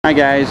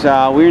Hi guys,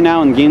 we're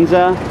now in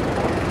Ginza.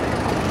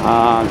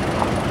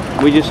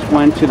 We just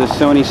went to the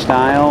Sony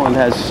style. It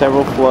has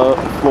several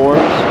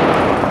floors.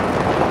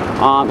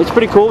 It's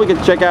pretty cool. We get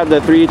to check out the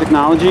 3D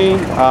technology.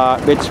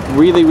 It's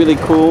really, really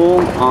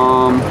cool.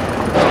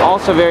 It's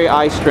also very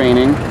eye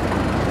straining.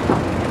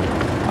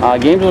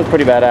 Games look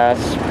pretty badass.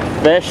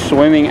 Fish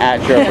swimming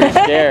at you are pretty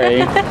scary.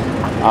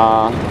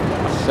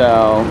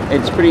 So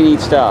it's pretty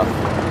neat stuff.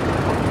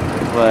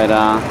 But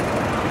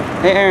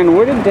hey Aaron,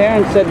 where did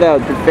Darren said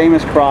that the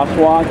famous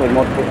crosswalk, like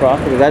multiple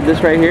crosswalks? Is that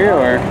this right here,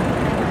 or?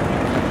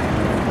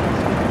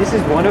 This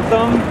is one of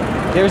them.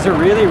 There's a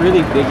really,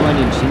 really big one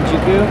in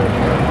Shinjuku,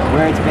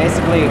 where it's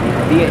basically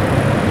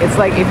it's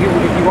like if you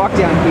walk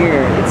down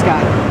here, it's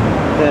got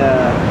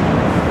the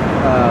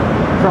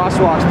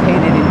crosswalks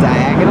painted in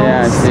diagonals.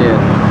 Yeah, I see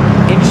it.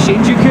 In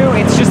Shinjuku,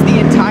 it's just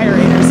the entire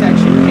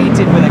intersection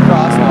painted with a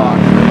crosswalk,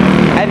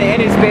 and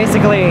it's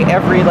basically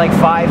every like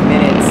 5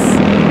 minutes,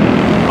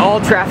 all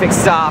traffic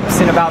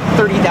stops, and about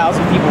 30,000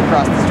 people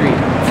cross the street.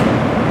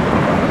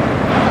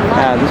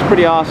 Yeah, this is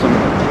pretty awesome.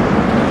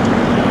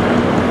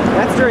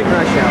 That's during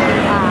rush hour.